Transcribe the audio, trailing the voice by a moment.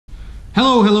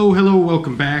Hello,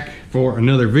 welcome back for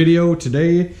another video.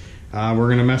 Today we're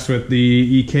gonna mess with the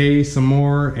EK some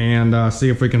more and see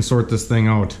if we can sort this thing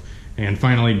out and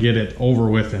finally get it over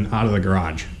with and out of the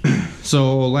garage.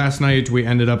 So last night we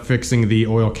ended up fixing the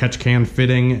oil catch can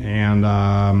fitting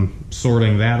and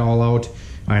sorting that all out.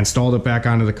 I installed it back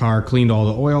onto the car, cleaned all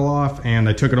the oil off, and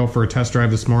I took it out for a test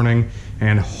drive this morning,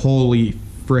 and holy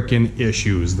frickin'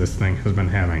 issues this thing has been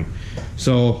having.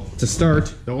 So to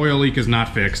start, the oil leak is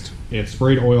not fixed. It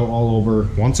sprayed oil all over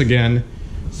once again.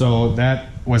 So that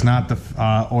was not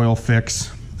the oil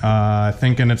fix.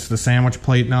 Thinking it's the sandwich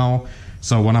plate now.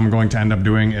 So what I'm going to end up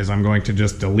doing is I'm going to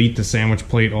just delete the sandwich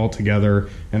plate altogether,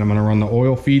 and I'm going to run the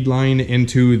oil feed line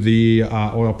into the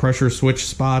oil pressure switch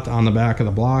spot on the back of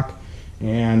the block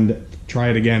and try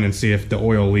it again and see if the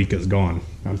oil leak is gone.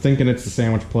 I'm thinking it's the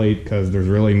sandwich plate because there's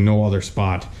really no other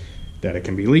spot that it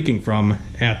can be leaking from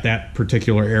at that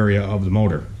particular area of the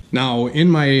motor. Now, in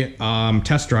my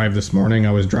test drive this morning,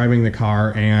 I was driving the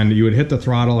car and you would hit the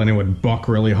throttle and it would buck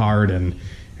really hard and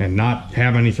not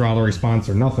have any throttle response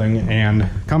or nothing. And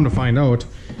come to find out,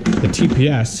 the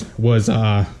TPS was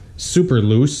super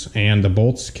loose and the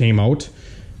bolts came out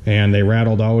and they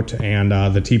rattled out, and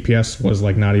the TPS was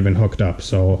like not even hooked up.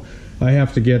 So I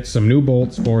have to get some new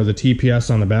bolts for the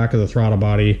TPS on the back of the throttle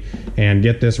body and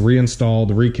get this reinstalled,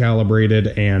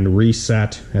 recalibrated, and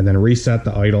reset, and then reset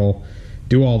the idle,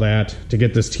 do all that to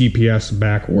get this TPS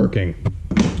back working.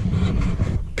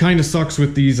 Kind of sucks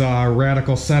with these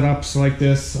radical setups like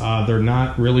this. They're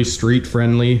not really street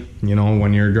friendly. You know,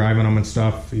 when you're driving them and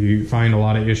stuff, you find a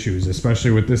lot of issues,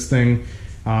 especially with this thing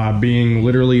being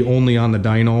literally only on the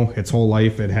dyno its whole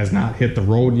life. It has not hit the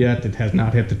road yet. It has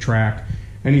not hit the track,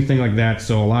 anything like that.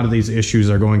 So a lot of these issues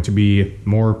are going to be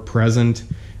more present,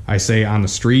 I say, on the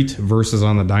street versus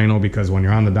on the dyno, because when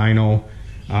you're on the dyno,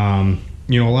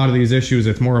 you know, a lot of these issues,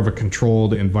 it's more of a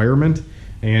controlled environment,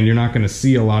 and you're not going to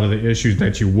see a lot of the issues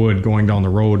that you would going down the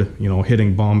road, you know,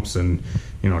 hitting bumps and,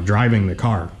 you know, driving the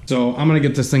car. So I'm going to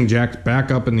get this thing jacked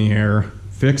back up in the air,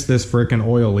 fix this frickin'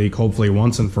 oil leak, hopefully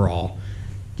once and for all.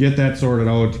 Get that sorted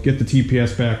out, get the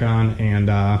TPS back on, and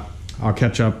I'll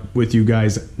catch up with you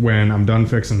guys when I'm done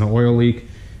fixing the oil leak,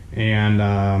 and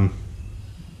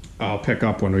I'll pick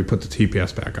up when we put the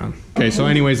TPS back on. Okay, so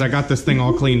anyways, I got this thing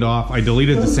all cleaned off. I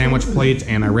deleted the sandwich plate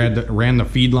and I ran the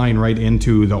feed line right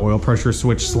into the oil pressure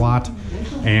switch slot,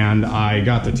 and I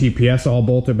got the TPS all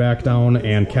bolted back down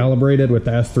and calibrated with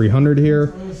the S300 here.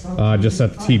 Just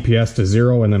set the TPS to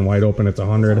 0 and then wide open it's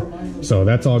 100. So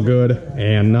that's all good,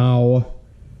 and now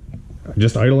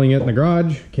just idling it in the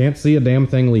garage, can't see a damn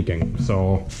thing leaking.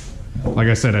 So like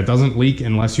I said, it doesn't leak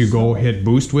unless you go hit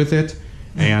boost with it,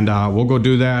 and we'll go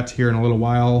do that here in a little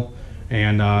while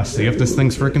and see if this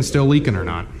thing's freaking still leaking or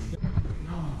not.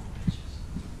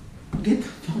 Get the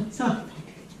fuck up.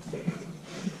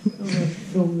 I'm gonna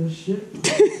film this shit.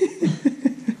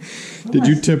 Did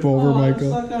you tip over,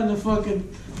 Michael? I'm stuck on the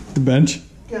fucking... The bench?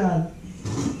 God.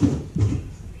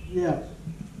 Yeah.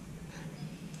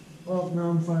 Well, no,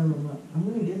 I'm fine with that. I'm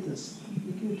gonna get this.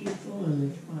 You can keep filling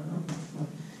it. Fine.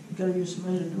 You gotta use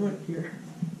somebody to do it here.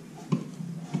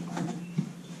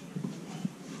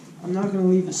 I'm not gonna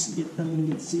leave a seat. I'm gonna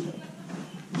get the seat up.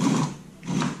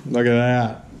 Look at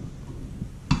that.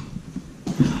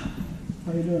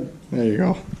 How you doing? There you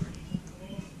go.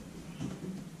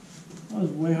 That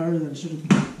was way harder than it should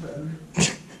have been.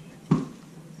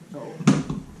 Oh.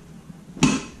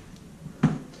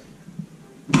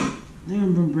 I think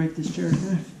I'm gonna break this chair.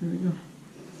 There we go.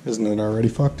 Isn't it already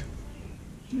fucked?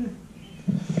 Yeah.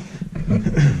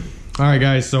 Alright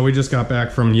guys, so we just got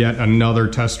back from yet another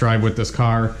test drive with this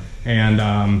car,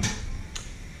 and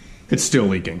it's still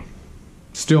leaking.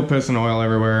 Still pissing oil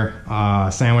everywhere.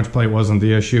 Sandwich plate wasn't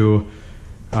the issue.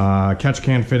 Catch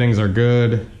can fittings are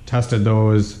good. Tested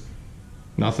those.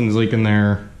 Nothing's leaking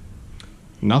there.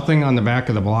 Nothing on the back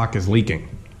of the block is leaking.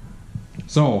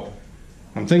 So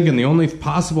I'm thinking the only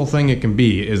possible thing it can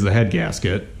be is the head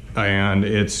gasket, and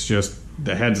it's just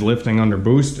the head's lifting under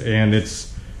boost and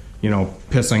it's, you know,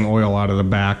 pissing oil out of the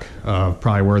back,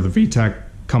 probably where the VTEC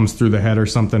comes through the head or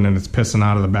something, and it's pissing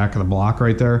out of the back of the block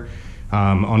right there.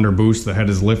 Under boost, the head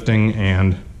is lifting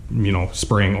and, you know,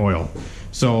 spraying oil.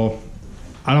 So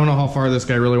I don't know how far this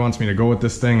guy really wants me to go with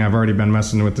this thing. I've already been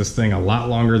messing with this thing a lot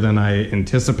longer than I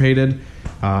anticipated.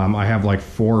 I have like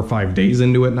 4 or 5 days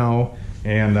into it now,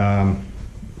 and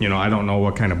you know, I don't know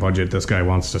what kind of budget this guy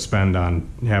wants to spend on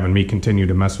having me continue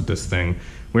to mess with this thing.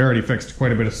 We already fixed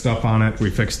quite a bit of stuff on it.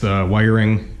 We fixed the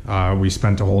wiring. We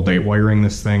spent a whole day wiring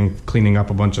this thing, cleaning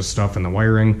up a bunch of stuff in the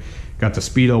wiring. Got the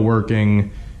speedo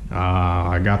working.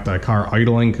 I got the car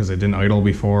idling because it didn't idle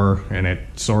before, and it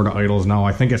sort of idles now.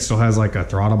 I think it still has like a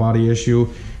throttle body issue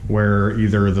where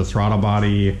either the throttle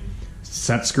body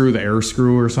set screw, the air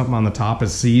screw or something on the top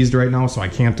is seized right now, so I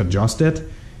can't adjust it.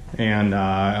 And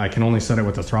I can only set it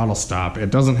with the throttle stop. It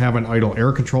doesn't have an idle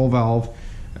air control valve,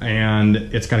 and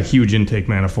it's got a huge intake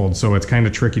manifold, so it's kind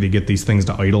of tricky to get these things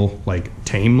to idle like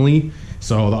tamely.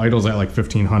 So the idle's at like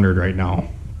 1500 right now,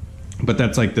 but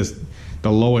that's like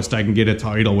the lowest I can get it to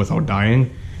idle without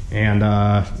dying. And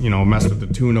you know, messed with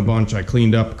the tune a bunch. I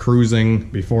cleaned up cruising.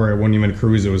 Before it wouldn't even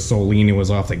cruise, it was so lean it was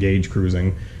off the gauge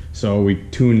cruising, so we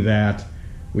tuned that.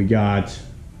 We got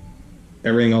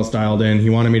everything else dialed in. He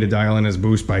wanted me to dial in his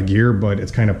boost by gear, but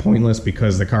it's kind of pointless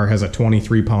because the car has a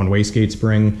 23-pound wastegate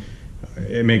spring.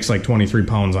 It makes like 23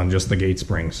 pounds on just the gate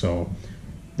spring, so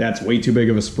that's way too big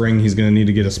of a spring. He's going to need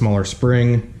to get a smaller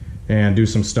spring and do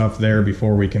some stuff there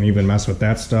before we can even mess with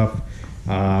that stuff.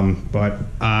 But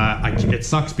it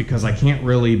sucks because I can't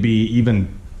really be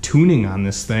even tuning on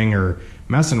this thing or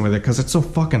messing with it because it's so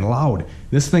fucking loud.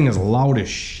 This thing is loud as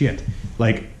shit.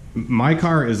 Like, my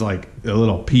car is like a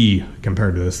little pea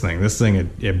compared to this thing. This thing,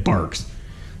 it barks.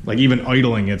 Like, even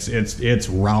idling, it's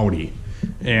rowdy.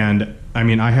 And I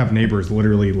mean, I have neighbors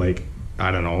literally like,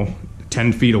 I don't know,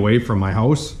 10 feet away from my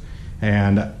house,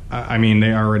 and I mean,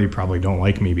 they already probably don't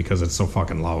like me because it's so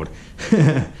fucking loud.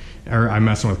 Or I'm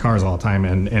messing with cars all the time,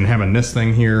 and having this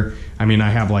thing here, I mean, I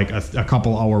have like a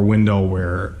couple hour window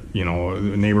where, you know,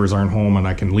 neighbors aren't home and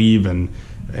I can leave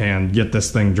and get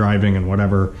this thing driving and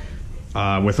whatever,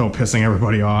 without pissing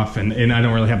everybody off, and I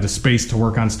don't really have the space to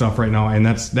work on stuff right now, and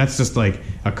that's just like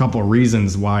a couple of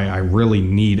reasons why I really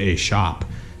need a shop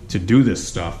to do this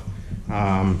stuff,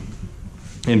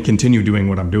 and continue doing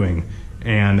what I'm doing,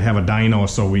 and have a dyno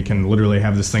so we can literally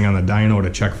have this thing on the dyno to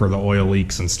check for the oil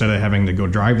leaks instead of having to go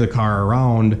drive the car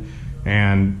around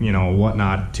and, you know,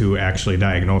 whatnot to actually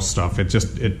diagnose stuff.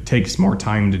 It takes more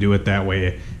time to do it that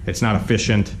way. It's not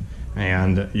efficient,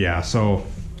 and yeah, so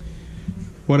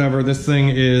whatever, this thing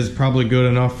is probably good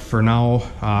enough for now.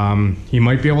 He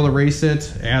might be able to race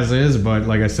it as is, but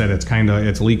like I said,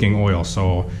 it's leaking oil,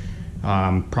 so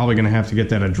probably gonna have to get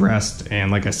that addressed.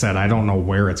 And like I said, I don't know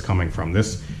where it's coming from.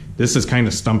 This is kind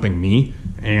of stumping me,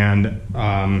 and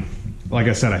like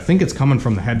I said, I think it's coming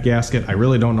from the head gasket. I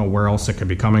really don't know where else it could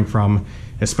be coming from,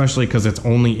 especially because it's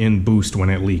only in boost when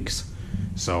it leaks.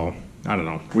 So I don't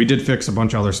know. We did fix a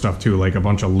bunch of other stuff too, like a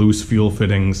bunch of loose fuel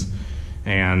fittings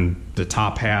and the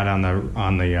top hat on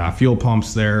the fuel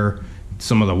pumps there,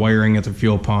 some of the wiring at the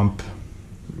fuel pump.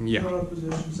 Yeah.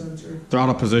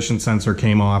 Throttle position sensor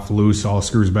came off loose, all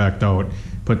screws backed out.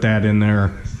 Put that in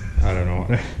there. I don't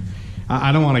know.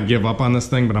 I don't want to give up on this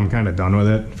thing, but I'm kind of done with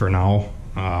it for now.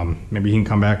 Maybe he can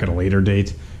come back at a later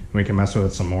date and we can mess with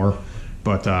it some more.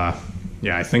 But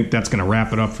yeah, I think that's going to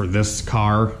wrap it up for this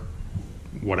car,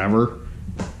 whatever,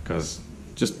 because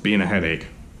just being a headache.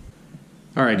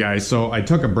 All right, guys, so I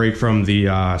took a break from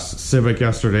the Civic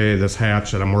yesterday, this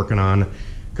hatch that I'm working on,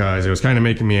 because it was kind of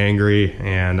making me angry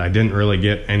and I didn't really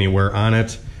get anywhere on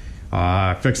it.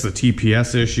 I fixed the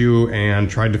TPS issue and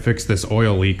tried to fix this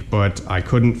oil leak, but I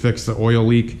couldn't fix the oil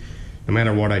leak no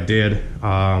matter what I did.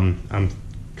 I'm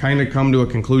kind of come to a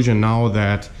conclusion now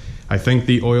that I think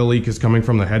the oil leak is coming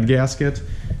from the head gasket,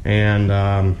 and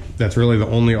that's really the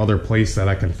only other place that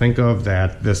I can think of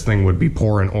that this thing would be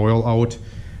pouring oil out.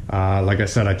 Like I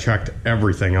said, I checked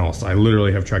everything else. I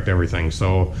literally have checked everything.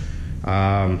 So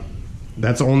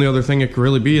that's the only other thing it could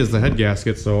really be is the head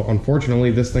gasket. So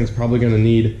unfortunately, this thing's probably going to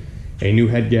need a new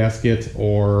head gasket,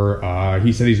 or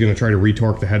he said he's going to try to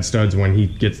retorque the head studs when he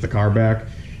gets the car back.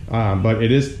 But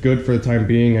it is good for the time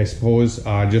being, I suppose,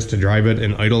 just to drive it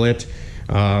and idle it.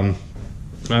 I'm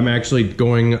actually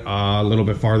going a little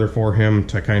bit farther for him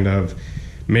to kind of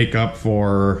make up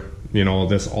for, you know, all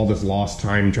this lost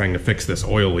time trying to fix this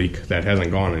oil leak that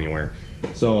hasn't gone anywhere.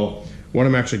 So what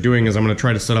I'm actually doing is I'm going to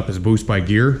try to set up his boost by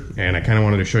gear, and I kind of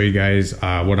wanted to show you guys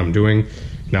what I'm doing.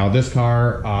 Now this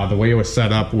car, the way it was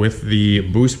set up with the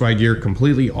boost by gear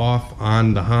completely off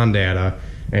on the Hondata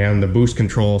and the boost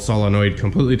control solenoid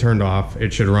completely turned off,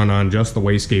 it should run on just the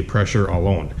wastegate pressure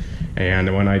alone.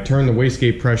 And when I turn the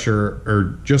wastegate pressure,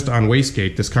 or just on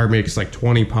wastegate, this car makes like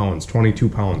 20 pounds, 22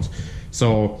 pounds.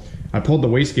 So I pulled the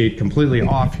wastegate completely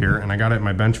off here, and I got it in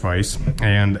my bench vise,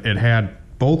 and it had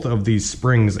both of these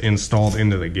springs installed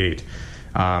into the gate.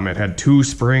 It had two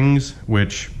springs,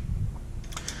 which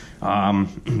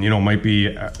you know, might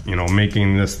be, you know,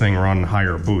 making this thing run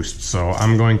higher boost. So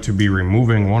I'm going to be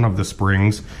removing one of the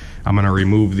springs. I'm going to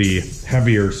remove the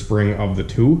heavier spring of the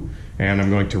two, and I'm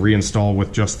going to reinstall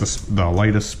with just the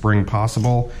lightest spring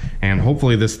possible, and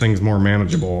hopefully this thing's more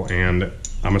manageable and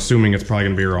I'm assuming it's probably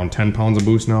gonna be around 10 pounds of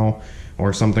boost now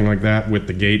or something like that with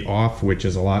the gate off, which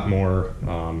is a lot more,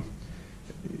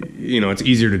 you know, it's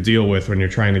easier to deal with when you're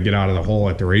trying to get out of the hole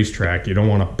at the racetrack. You don't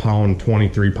want to pound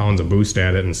 23 pounds of boost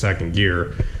at it in second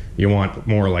gear. You want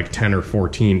more like 10 or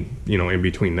 14, you know, in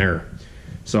between there.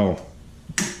 So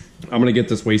I'm gonna get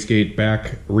this wastegate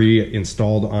back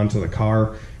reinstalled onto the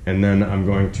car, and then I'm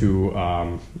going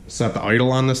to set the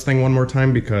idle on this thing one more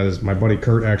time, because my buddy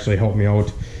Kurt actually helped me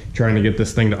out trying to get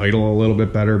this thing to idle a little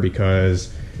bit better,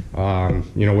 because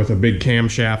you know, with a big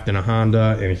camshaft and a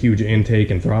Honda and a huge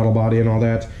intake and throttle body and all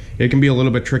that, it can be a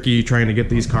little bit tricky trying to get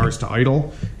these cars to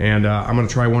idle. And I'm gonna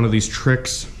try one of these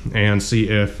tricks and see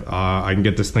if I can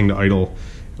get this thing to idle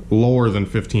lower than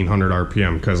 1500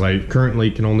 RPM, because I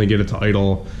currently can only get it to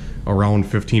idle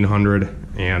around 1500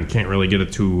 and can't really get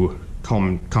it to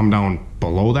come down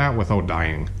below that without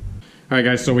dying. All right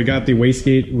guys, so we got the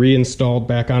wastegate reinstalled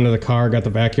back onto the car, got the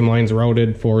vacuum lines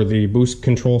routed for the boost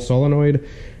control solenoid,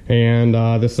 and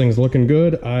this thing's looking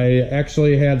good. I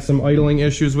actually had some idling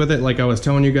issues with it like I was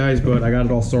telling you guys, but I got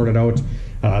it all sorted out.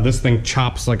 This thing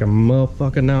chops like a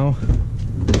motherfucker now.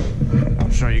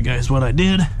 I'll show you guys what I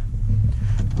did.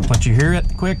 Let you hear it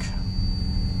quick.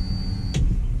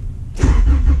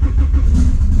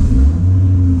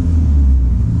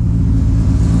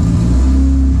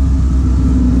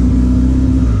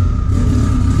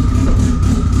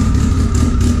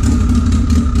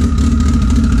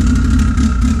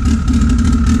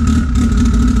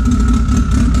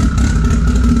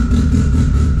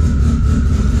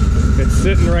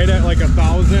 Sitting right at like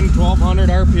 1,000, 1,200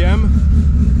 RPM.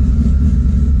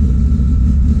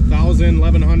 1,000,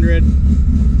 1,100.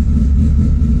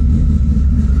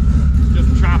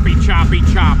 Just choppy, choppy,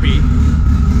 choppy.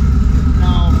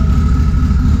 Now,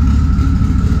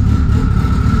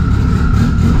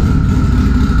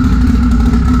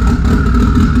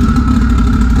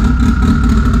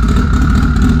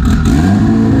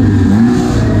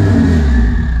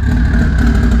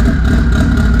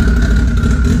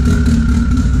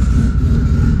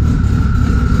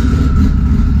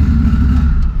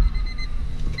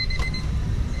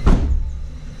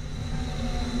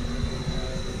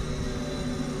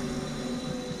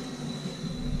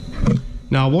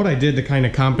 Now what I did to kind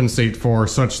of compensate for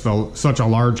such a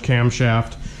large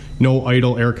camshaft, no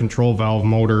idle air control valve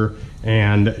motor,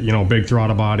 and you know, big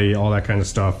throttle body, all that kind of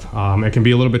stuff, it can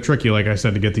be a little bit tricky, like I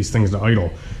said, to get these things to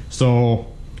idle. So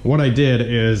what I did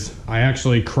is I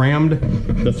actually crammed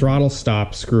the throttle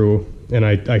stop screw, and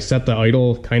I set the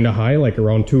idle kind of high, like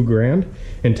around 2 grand,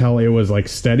 until it was like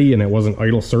steady and it wasn't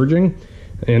idle surging.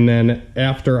 And then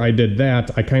after I did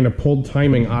that, I kind of pulled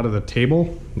timing out of the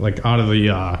table, like out of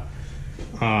the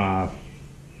I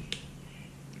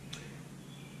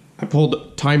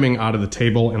pulled timing out of the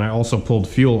table, and I also pulled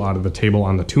fuel out of the table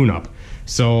on the tune-up.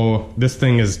 So this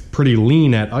thing is pretty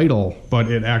lean at idle, but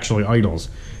it actually idles.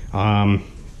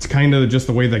 It's kind of just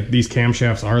the way that these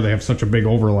camshafts are. They have such a big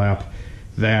overlap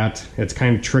that it's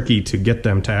kind of tricky to get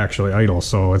them to actually idle.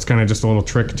 So it's kind of just a little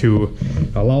trick to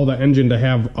allow the engine to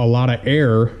have a lot of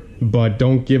air, but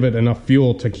don't give it enough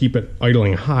fuel to keep it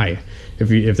idling high,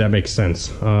 if that makes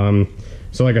sense.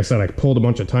 So like I said, I pulled a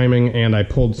bunch of timing and I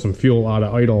pulled some fuel out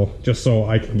of idle just so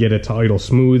I can get it to idle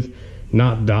smooth,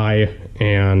 not die,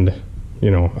 and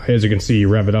you know, as you can see, you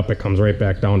rev it up, it comes right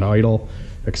back down to idle,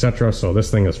 etc. So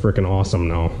this thing is freaking awesome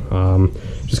now.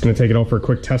 Just gonna take it out for a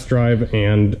quick test drive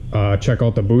and check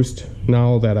out the boost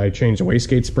now that I changed the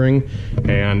wastegate spring,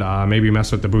 and maybe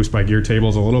mess with the boost by gear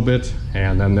tables a little bit,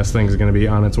 and then this thing's gonna be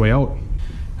on its way out.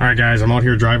 Alright guys, I'm out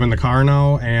here driving the car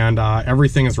now, and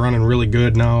everything is running really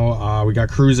good now. We got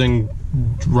cruising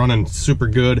running super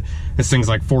good. This thing's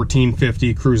like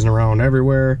 1450, cruising around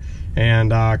everywhere.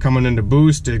 And coming into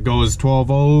boost, it goes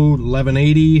 12.0,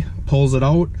 1180, pulls it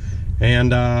out.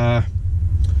 And I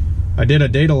did a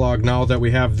data log now that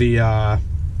we have the,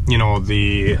 you know,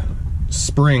 the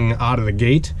spring out of the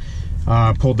gate.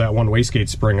 Pulled that one wastegate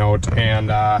spring out, and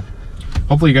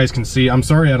hopefully you guys can see. I'm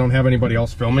sorry I don't have anybody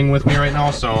else filming with me right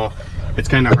now, so it's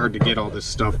kind of hard to get all this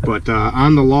stuff. But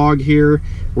on the log here,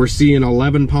 we're seeing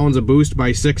 11 pounds of boost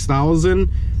by 6,000,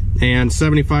 and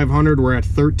 7,500 we're at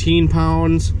 13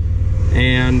 pounds,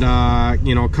 and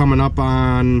you know, coming up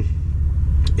on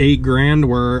 8 grand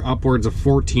we're upwards of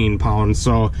 14 pounds.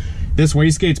 So this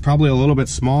wastegate's probably a little bit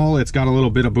small. It's got a little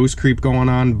bit of boost creep going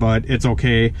on, but it's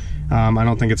okay. I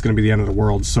don't think it's going to be the end of the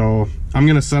world. So I'm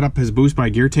going to set up his boost by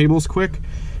gear tables quick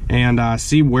and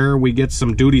see where we get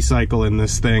some duty cycle in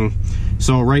this thing.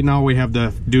 So right now we have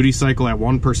the duty cycle at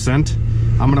 1%.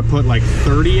 I'm going to put like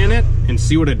 30 in it and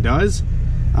see what it does.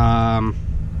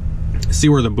 see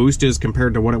where the boost is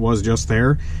compared to what it was just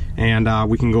there, and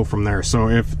we can go from there. So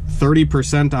if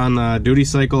 30% on the duty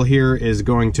cycle here is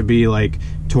going to be like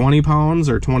 20 pounds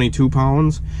or 22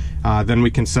 pounds, then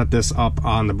we can set this up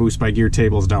on the Boost by Gear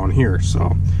tables down here.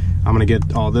 So I'm gonna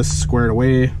get all this squared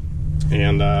away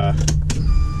and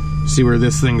see where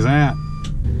this thing's at.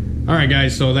 All right,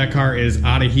 guys, so that car is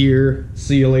out of here.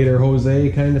 See you later,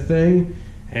 Jose, kind of thing.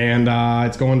 And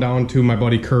it's going down to my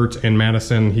buddy Kurt in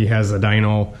Madison. He has a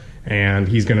dyno, and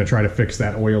he's gonna try to fix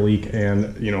that oil leak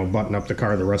and, you know, button up the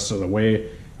car the rest of the way.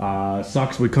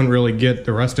 Sucks we couldn't really get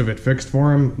the rest of it fixed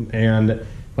for him. And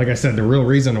like I said, the real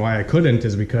reason why I couldn't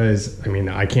is because, I mean,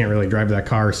 I can't really drive that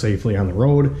car safely on the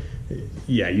road.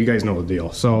 Yeah, you guys know the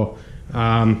deal. So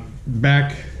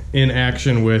back in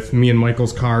action with me and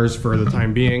Michael's cars for the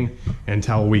time being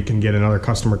until we can get another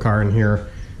customer car in here.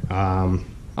 I'm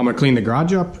gonna clean the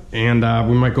garage up, and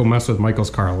we might go mess with Michael's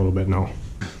car a little bit now.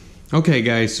 Okay,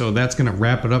 guys, so that's gonna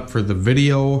wrap it up for the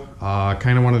video.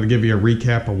 Kind of wanted to give you a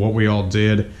recap of what we all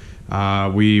did.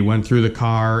 We went through the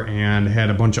car and had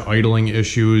a bunch of idling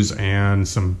issues and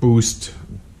some boost,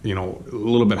 you know, a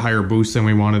little bit higher boost than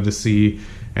we wanted to see,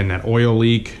 and that oil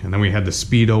leak, and then we had the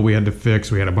speedo we had to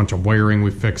fix. We had a bunch of wiring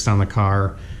we fixed on the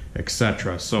car,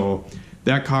 etc. So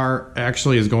that car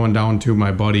actually is going down to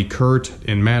my buddy Kurt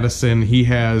in Madison. He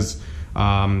has,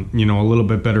 you know, a little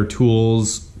bit better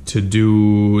tools to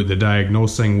do the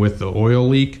diagnosing with the oil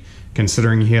leak,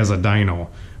 considering he has a dyno.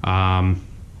 I've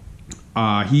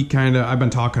been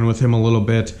talking with him a little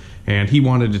bit, and he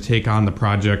wanted to take on the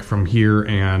project from here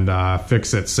and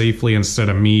fix it safely instead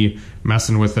of me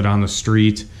messing with it on the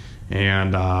street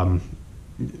and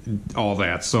all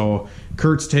that. So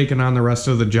Kurt's taking on the rest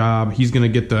of the job. He's going to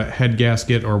get the head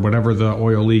gasket or whatever the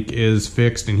oil leak is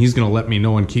fixed, and he's going to let me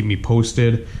know and keep me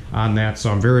posted on that.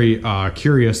 So I'm very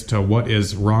curious to what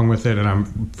is wrong with it, and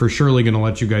I'm for surely going to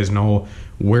let you guys know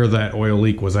where that oil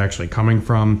leak was actually coming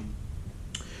from.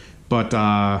 But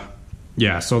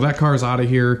yeah, so that car's out of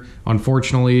here.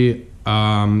 Unfortunately,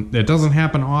 it doesn't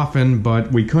happen often,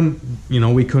 but we couldn't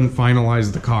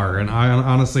finalize the car. And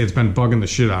honestly, it's been bugging the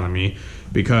shit out of me,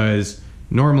 because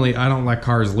normally I don't let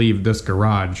cars leave this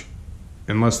garage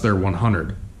unless they're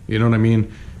 100. You know what I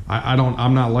mean?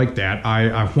 I'm not like that.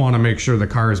 I want to make sure the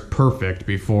car is perfect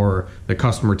before the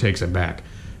customer takes it back.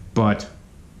 But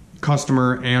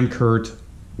customer and Kurt,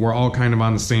 we're all kind of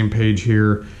on the same page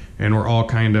here, and we're all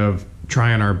kind of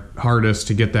trying our hardest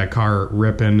to get that car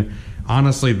ripping.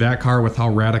 Honestly, that car, with how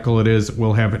radical it is,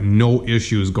 will have no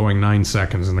issues going 9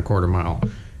 seconds in the quarter mile.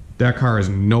 That car is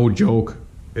no joke.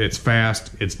 It's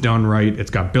fast, it's done right, it's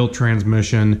got built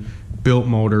transmission, built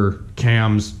motor,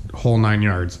 cams, whole 9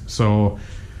 yards. So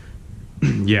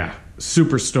yeah,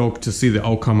 super stoked to see the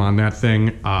outcome on that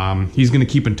thing. He's gonna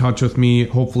keep in touch with me.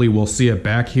 Hopefully we'll see it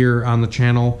back here on the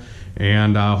channel.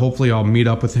 And hopefully I'll meet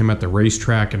up with him at the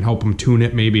racetrack and help him tune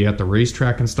it maybe at the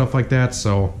racetrack and stuff like that.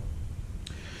 So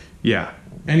yeah,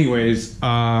 anyways,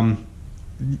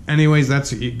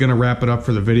 that's gonna wrap it up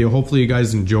for the video. Hopefully you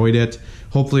guys enjoyed it.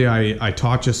 Hopefully I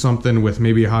taught you something with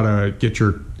maybe how to get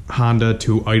your Honda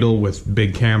to idle with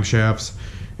big camshafts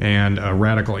and a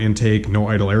radical intake, no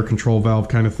idle air control valve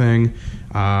kind of thing.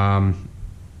 I'm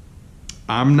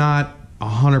not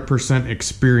 100%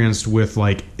 experienced with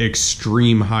like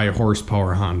extreme high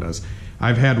horsepower Hondas.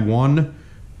 I've had one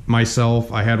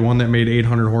myself. I had one that made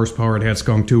 800 horsepower. It had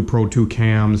Skunk 2 Pro 2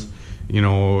 cams, you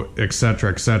know,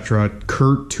 etc., etc.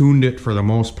 Kurt tuned it for the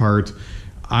most part.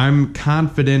 I'm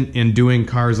confident in doing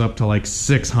cars up to like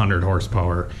 600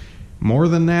 horsepower. More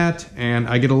than that, and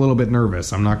I get a little bit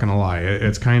nervous. I'm not gonna lie.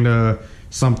 It's kind of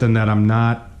something that I'm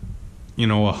not, you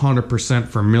know, 100%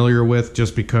 familiar with,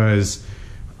 just because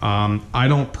I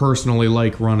don't personally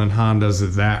like running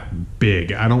Hondas that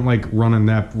big. I don't like running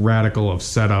that radical of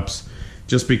setups,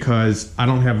 just because I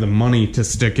don't have the money to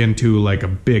stick into like a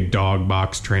big dog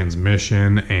box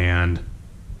transmission and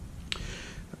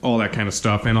all that kind of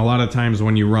stuff. And a lot of times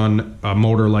when you run a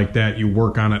motor like that, you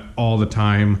work on it all the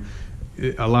time.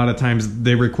 A lot of times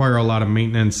they require a lot of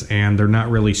maintenance, and they're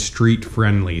not really street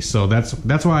friendly. So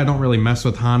that's why I don't really mess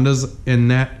with Hondas in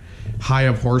that high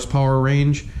of horsepower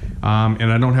range.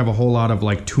 And I don't have a whole lot of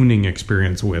like tuning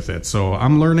experience with it. So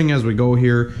I'm learning as we go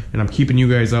here, and I'm keeping you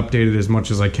guys updated as much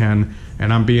as I can,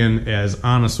 and I'm being as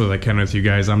honest as I can with you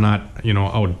guys. I'm not, you know,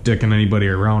 out dicking anybody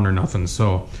around or nothing.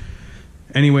 So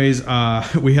anyways,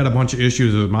 we had a bunch of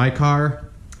issues with my car,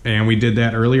 and we did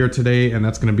that earlier today, and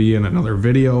that's going to be in another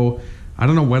video. I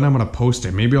don't know when I'm going to post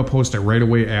it. Maybe I'll post it right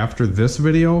away after this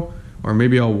video, or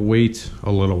maybe I'll wait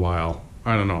a little while.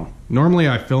 I don't know. Normally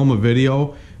I film a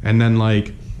video and then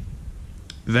like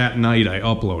that night I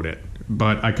upload it,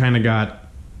 but I kind of got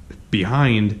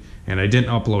behind, and I didn't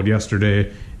upload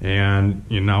yesterday, and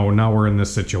now we're in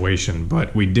this situation.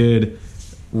 But we did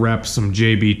rep some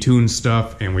JB Tune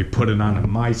stuff, and we put it on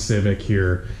my Civic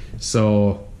here,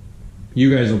 so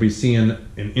you guys will be seeing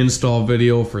an install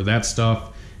video for that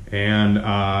stuff and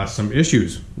some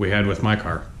issues we had with my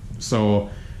car. So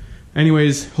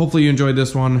anyways, hopefully you enjoyed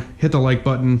this one. Hit the like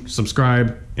button,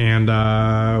 subscribe, and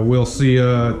we'll see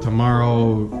you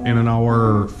tomorrow in an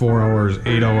hour, 4 hours,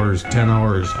 8 hours, 10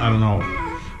 hours. I don't know.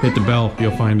 Hit the bell,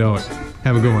 you'll find out.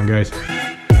 Have a good one, guys.